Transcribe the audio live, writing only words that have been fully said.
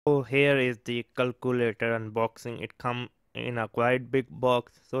So here is the calculator unboxing. It come in a quite big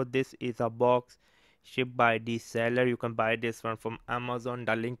box. So this is a box shipped by the seller. You can buy this one from Amazon.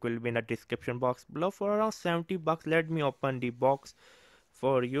 The link will be in the description box below for around 70 bucks. Let me open the box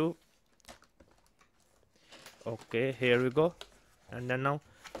for you. Okay, here we go. And then now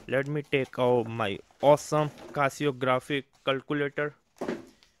let me take out my awesome Casio graphic calculator.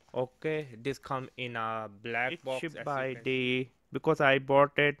 Okay, this come in a black box shipped by the because I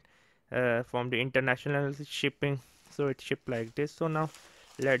bought it from the international shipping, so it's shipped like this. So now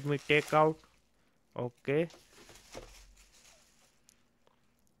let me take out. Okay,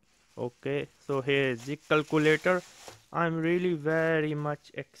 okay, so here is the calculator. I'm really very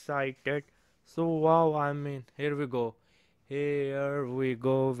much excited. So wow, I mean, here we go. Here we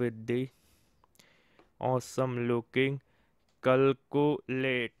go with the awesome looking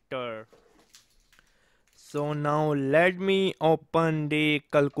calculator. So now let me open the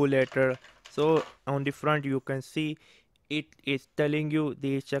calculator. So on the front you can see it is telling you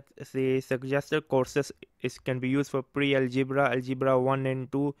the suggested courses can be used for pre-algebra, algebra 1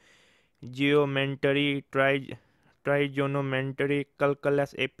 and 2, geometry, trigonometry,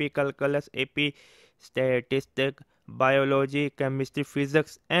 calculus, AP statistic, biology, chemistry,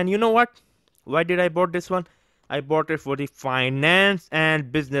 physics. And you know what? Why did I bought this one? I bought it for the finance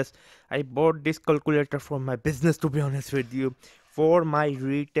and business. I bought this calculator for my business, to be honest with you, for my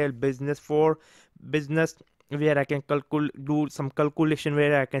retail business, for business where I can do some calculation,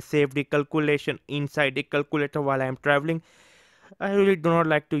 where I can save the calculation inside the calculator while I am traveling. I really do not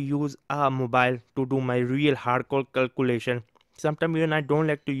like to use a mobile to do my real hardcore calculation. Sometimes even I don't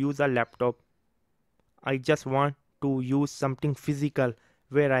like to use a laptop. I just want to use something physical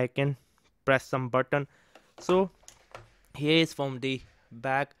where I can press some button. So here is from the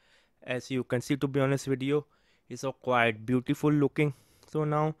back. As you can see, to be honest with you, it's a quite beautiful looking. So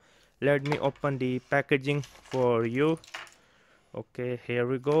now let me open the packaging for you. Okay, here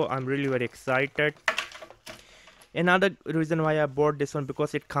we go. I'm really very excited. Another reason why I bought this one,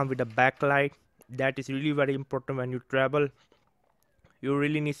 because it comes with a backlight. That is really very important when you travel. You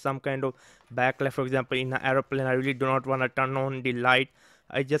really need some kind of backlight. For example, in an aeroplane, I really do not want to turn on the light.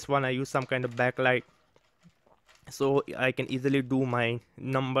 I just want to use some kind of backlight so I can easily do my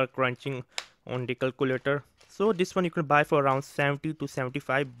number crunching on the calculator. So this one you can buy for around 70 to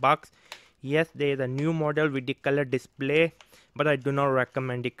 75 bucks. Yes, there is a new model with the color display, but I do not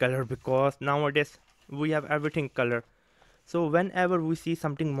recommend the color because nowadays we have everything color. So whenever we see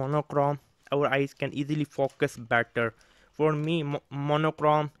something monochrome, our eyes can easily focus better. For me,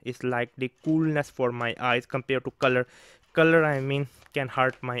 monochrome is like the coolness for my eyes compared to color. Color, I mean, can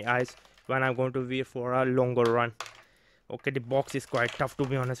hurt my eyes when I'm going to wear for a longer run. Okay, the box is quite tough, to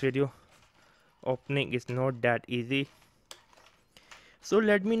be honest with you. Opening is not that easy. So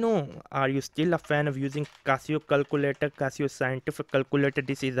let me know, are you still a fan of using Casio calculator, Casio scientific calculator?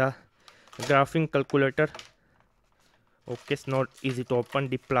 This is a graphing calculator. Okay, it's not easy to open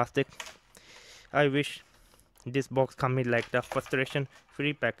the plastic. I wish this box come in like the frustration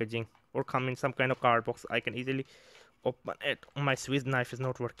free packaging, or come in some kind of card box. I can easily open it. My Swiss knife is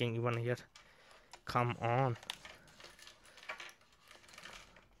not working even here. Come on.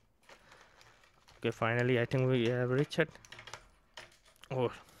 Okay, finally I think we have reached it.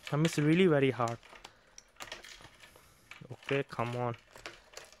 Oh, it's really very hard. Okay, come on.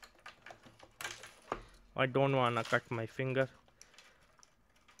 I don't wanna cut my finger.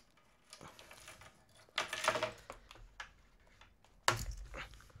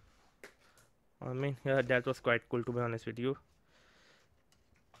 I mean, yeah, that was quite cool, to be honest with you.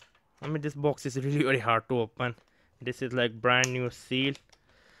 I mean, this box is really very hard to open. This is like brand new seal.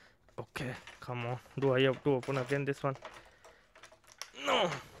 Okay, come on. Do I have to open again this one? No.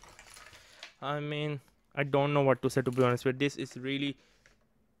 I mean, I don't know what to say, to be honest with you. This is really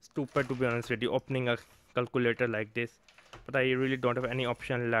stupid, to be honest with you, opening a calculator like this. But I really don't have any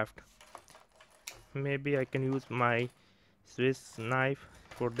option left. Maybe I can use my Swiss knife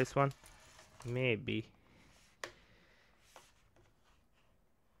for this one. Maybe.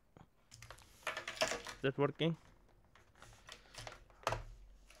 Is that working?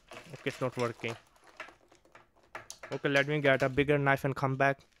 Okay, it's not working. Okay, let me get a bigger knife and come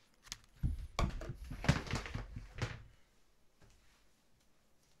back.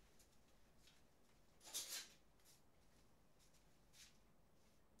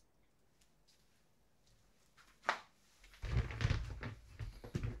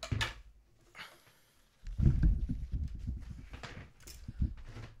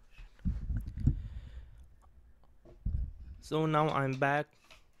 So now I'm back.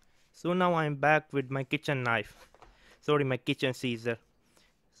 So now I'm back with my kitchen knife. Sorry, my kitchen scissor.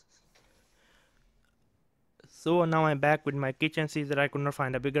 So now I'm back with my kitchen scissor. I could not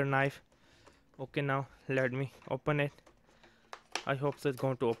find a bigger knife. Okay, now let me open it. I hope so it's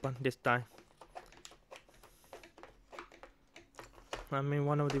going to open this time. I mean,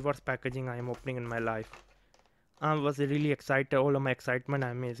 one of the worst packaging I am opening in my life. I was really excited. All of my excitement,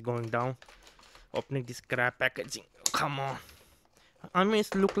 I mean, is going down. Opening this crap packaging. Come on. I mean,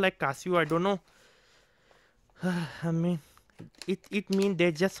 it look like Casio. I don't know. I mean, it means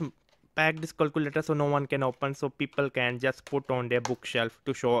they just pack this calculator so no one can open, so people can just put on their bookshelf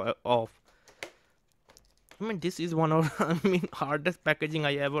to show off. I mean, this is one of hardest packaging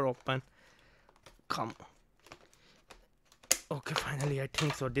I ever opened. Come on. Okay, finally I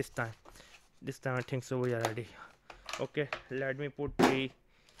think so this time. This time I think so we are ready. Okay, let me put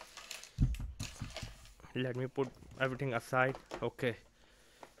everything aside. Okay,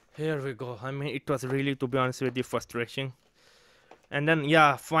 here we go. I mean, it was really, to be honest with you, frustrating. And then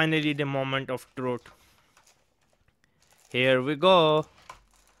yeah, finally the moment of truth. Here we go.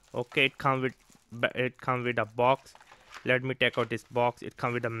 Okay, it come with a box. Let me take out this box. It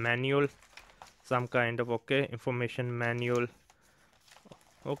come with a manual, some kind of information manual.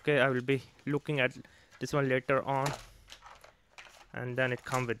 Okay, I will be looking at this one later on. And then it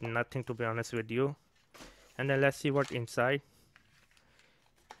come with nothing, to be honest with you. And then let's see what inside.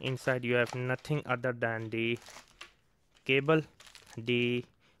 Inside you have nothing other than the cable, the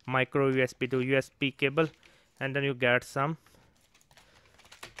micro USB to USB cable, and then you get some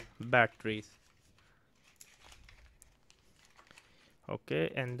batteries. Okay,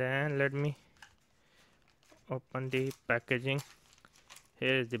 and then let me open the packaging.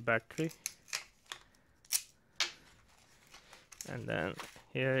 Here is the battery, and then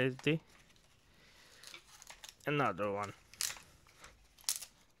here is the another one.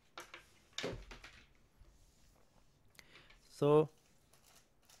 So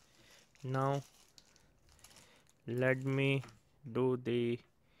now let me do the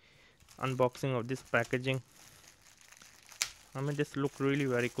unboxing of this packaging. I mean, this look really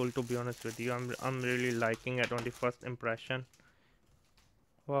very cool, to be honest with you. I'm really liking it on the first impression.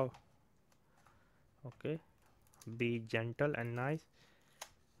 Wow. Okay, be gentle and nice.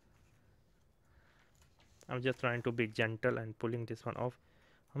 I'm just trying to be gentle and pulling this one off.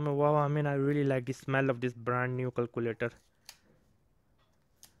 I mean, wow, I mean, I really like the smell of this brand new calculator.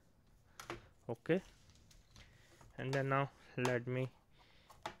 Okay, and then now let me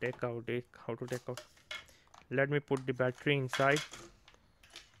take out it. How to take out? Let me put the battery inside.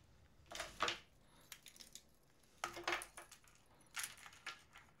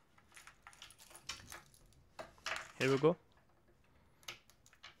 Here we go.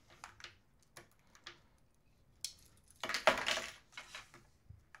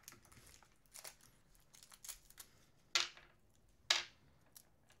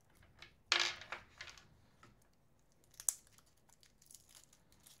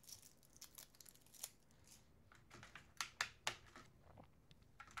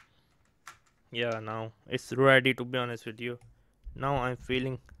 Yeah, now it's ready, to be honest with you. Now I'm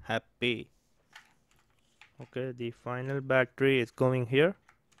feeling happy. Okay, the final battery is going here,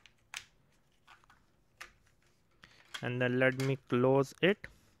 and then let me close it.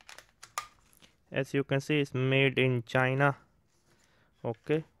 As you can see, it's made in China.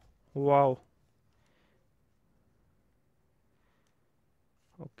 Okay, wow.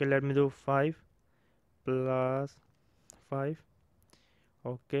 Okay, let me do 5 plus 5.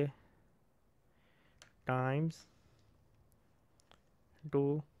 Okay, times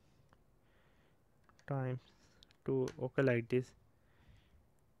 2 times 2. Okay, like this.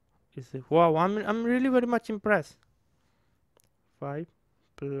 Is it? Wow, I'm really very much impressed. 5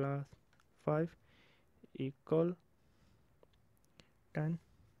 plus 5 equal 10.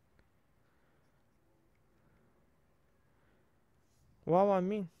 Wow,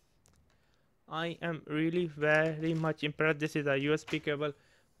 I am really very much impressed. This is a USB cable.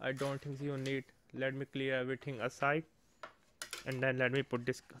 I don't think you need. Let me clear everything aside, and then let me put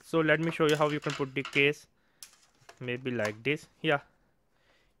this. So let me show you how you can put the case. Maybe like this. Yeah,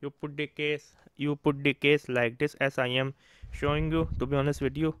 you put the case like this, as I am showing you. To be honest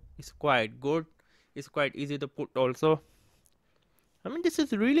with you, it's quite good. It's quite easy to put also. I mean, this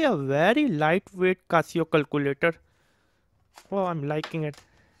is really a very lightweight Casio calculator. Oh, I'm liking it.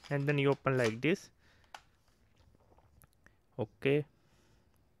 And then you open like this. Okay,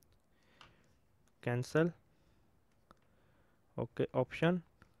 cancel. Okay, option.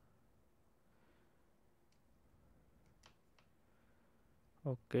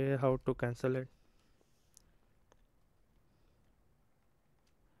 Okay, how to cancel it?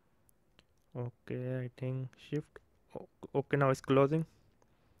 Okay, I think shift. Okay, now it's closing.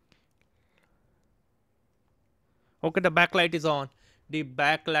 Okay, the backlight is on. The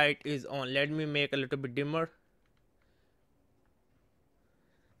backlight is on. Let me make a little bit dimmer.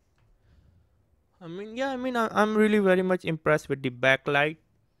 I'm really very much impressed with the backlight.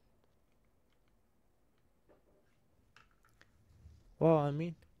 Wow,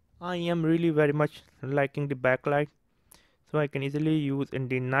 I am really very much liking the backlight. So I can easily use in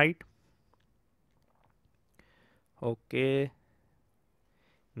the night. Okay.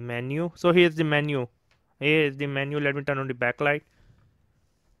 Menu. So here's the menu. Here is the menu. Let me turn on the backlight.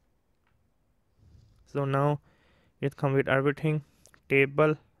 So now it comes with everything.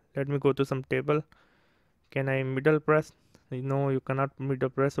 Table. Let me go to some table. Can I middle press? No, you cannot middle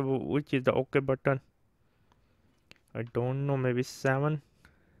press. Which is the OK button? I don't know. Maybe 7.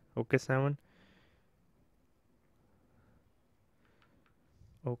 Okay, 7.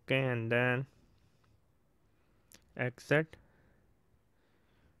 Okay, and then exit.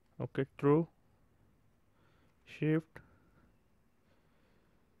 Okay, true. Shift.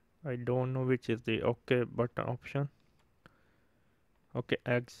 I don't know which is the OK button option. Okay,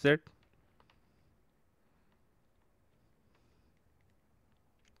 exit.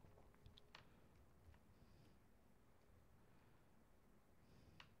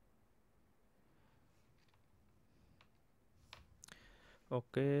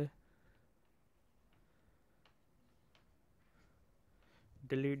 Okay.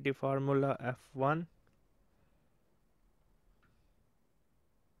 Delete the formula F1.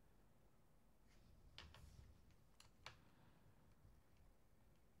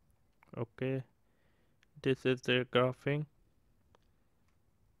 Okay, this is the graphing.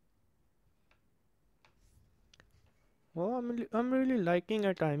 Oh, I'm really liking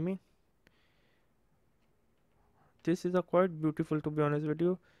it. This is a quite beautiful, to be honest with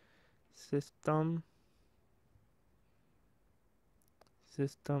you. System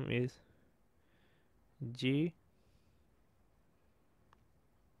is G.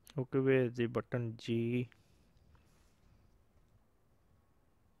 Okay, where is the button G?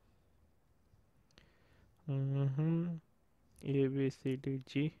 A B C D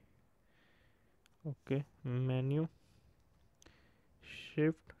G. Okay, menu.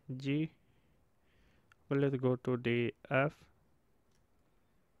 Shift G. Well, let's go to the F.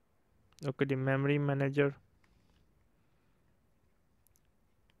 Okay, the memory manager.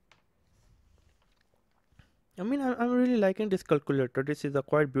 I'm really liking this calculator. This is a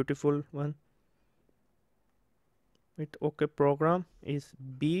quite beautiful one. Okay, program is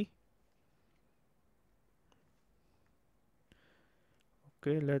B.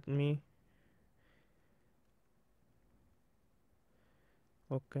 Okay, let me.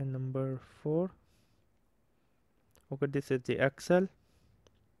 Okay, number 4. Okay, this is the Excel.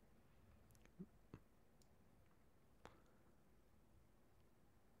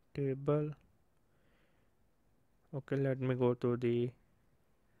 Table. Okay, let me go to the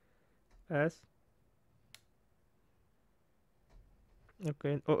S.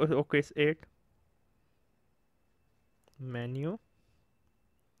 Okay, okay, it's 8. Menu.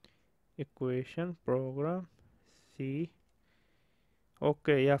 Equation. Program. C.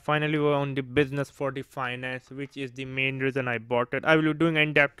 Okay, yeah, finally we're on the business for the finance, which is the main reason I bought it. I will be doing an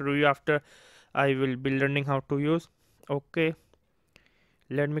in-depth review after I will be learning how to use. Okay,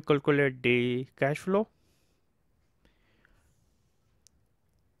 let me calculate the cash flow.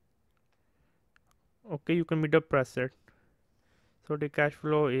 Okay, you can middle press it. So the cash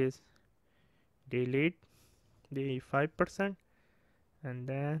flow is delete the 5% and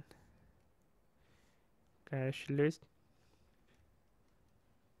then cash list.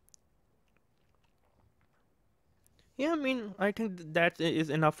 Yeah, I think that is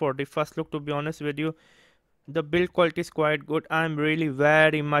enough for the first look, to be honest with you. The build quality is quite good. I'm really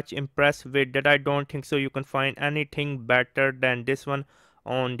very much impressed with that. I don't think so you can find anything better than this one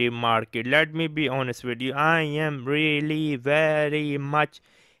on the market. Let me be honest with you. I am really very much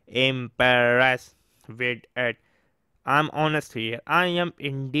impressed with it. I'm honest here. I am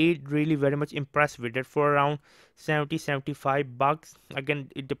indeed really very much impressed with it. For around 70-75 bucks.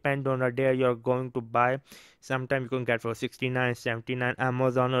 Again, it depends on the day you're going to buy. Sometimes you can get for 69, 79.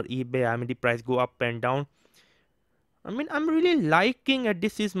 Amazon or eBay. The price go up and down. I'm really liking it.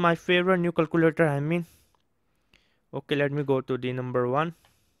 This is my favorite new calculator. Okay, let me go to the number 1.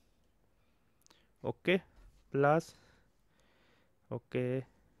 Okay, plus. Okay,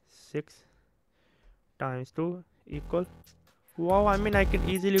 6 times 2 equal. Wow, I can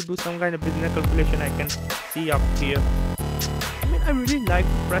easily do some kind of business calculation. I can see up here. I really like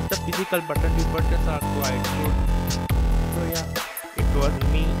to press the physical button. The buttons are quite good. So yeah, it was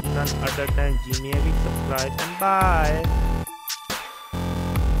me, none other than Jimmy. Subscribe and bye.